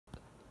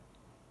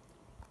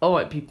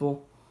Alright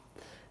people,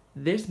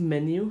 this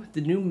menu,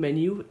 the new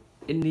menu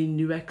in the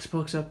new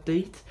Xbox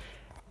update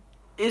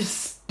is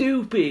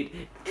stupid.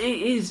 It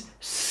is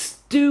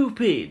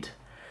stupid.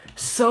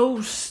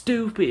 So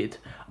stupid.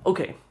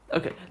 Okay,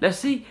 let's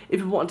see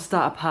if we want to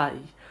start a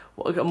party.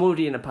 Well, I'm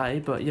already in a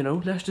party, but you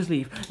know, let's just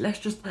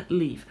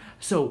leave.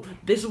 So,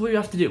 this is what you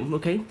have to do,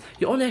 okay?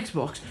 You're on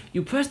Xbox,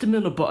 you press the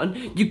middle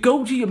button, you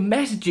go to your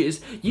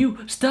messages, you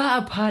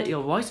start a party,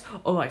 alright?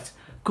 Alright,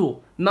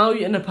 cool. Now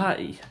you're in a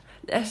party.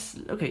 Let's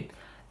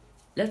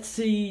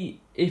see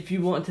if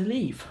you want to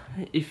leave.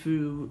 If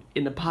you're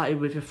in a party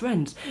with your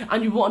friends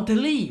and you want to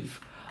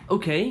leave,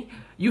 okay?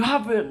 You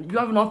have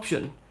an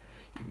option.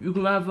 You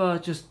can either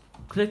just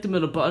click the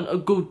middle button or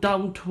go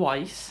down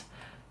twice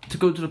to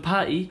go to the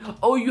party,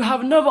 or you have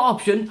another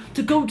option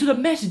to go to the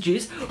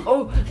messages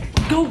or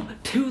go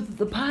to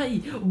the party.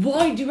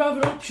 Why do you have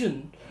an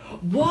option?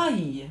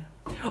 Why?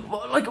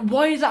 Like,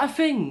 why is that a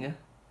thing?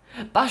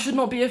 That should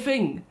not be a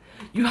thing.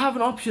 You have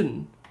an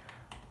option.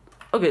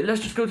 Okay,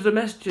 let's just go to the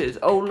messages.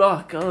 Oh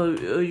look,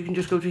 you can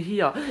just go to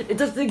here. It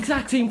does the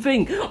exact same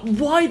thing.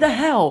 Why the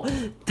hell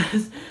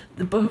does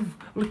the both?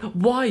 Like,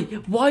 why?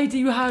 Why do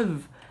you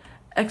have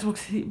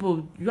Xbox?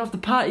 Well, you have the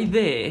party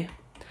there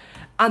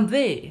and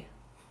there.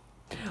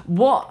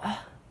 What?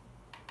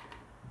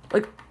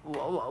 Like,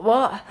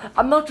 what?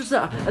 I'm not just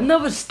that.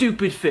 Another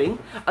stupid thing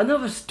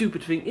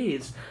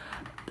is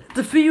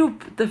the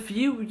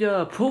view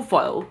your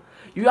profile.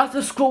 You have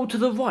to scroll to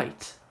the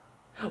right.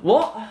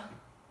 What?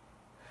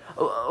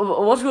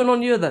 What's going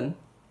on here then?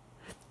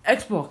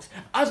 Xbox,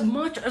 as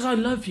much as I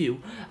love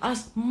you,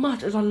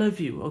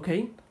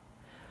 okay?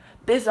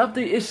 This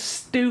update is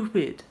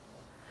stupid.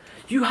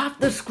 You have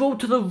to scroll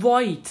to the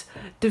right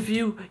to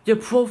view your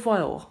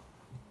profile.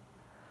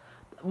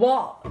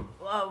 What?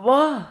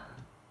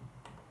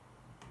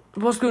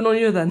 What's going on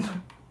here then?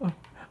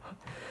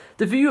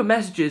 The view your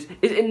messages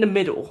is in the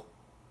middle.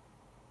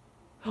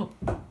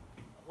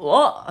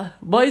 What?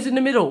 Why is it in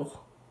the middle?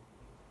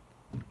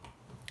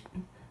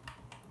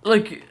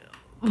 Like,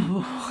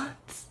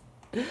 what?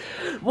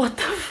 What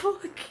the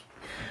fuck?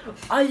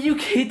 Are you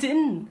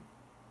kidding?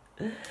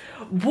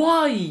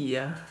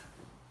 Why?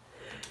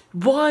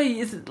 Why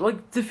is it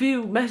like the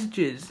view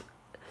messages?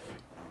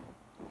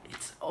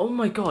 It's, oh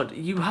my god,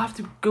 you have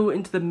to go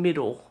into the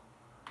middle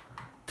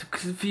to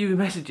view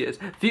messages,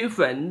 view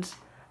friends,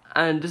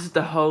 and this is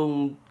the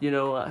home, you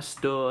know,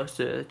 store,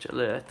 search,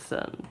 alerts,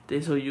 and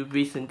these are your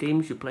recent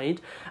games you played,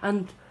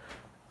 and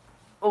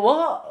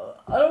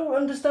what? I don't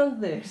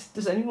understand this.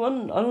 Does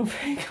anyone? I don't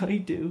think I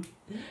do.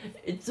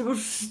 It's the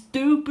most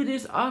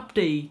stupidest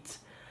update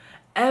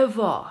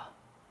ever.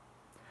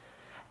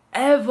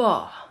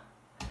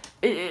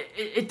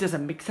 It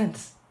doesn't make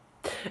sense.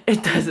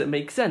 It doesn't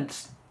make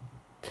sense.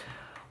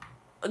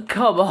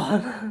 Come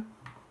on.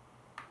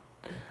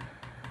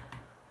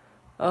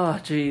 Oh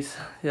jeez.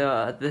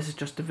 Yeah, this is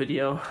just a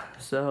video.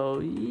 So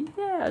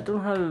yeah, I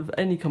don't have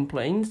any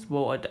complaints.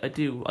 Well, I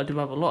do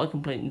have a lot of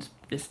complaints.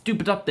 This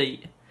stupid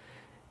update.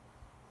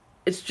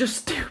 It's just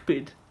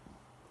stupid.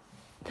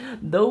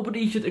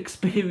 Nobody should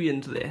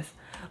experience this.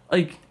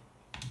 Like,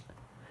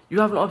 you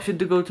have an option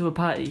to go to a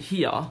party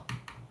here,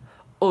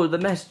 or the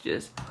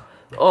messages.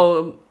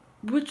 Or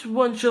which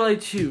one should I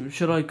choose?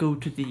 Should I go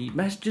to the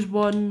messages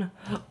one,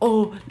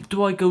 or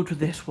do I go to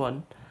this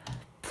one?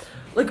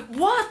 Like,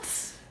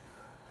 what?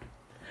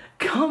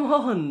 Come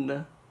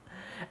on.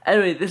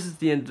 Anyway, this is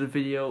the end of the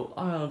video.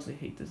 I honestly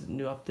hate this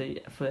new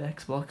update for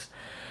Xbox.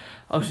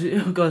 I'll see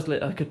you guys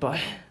later.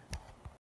 Goodbye.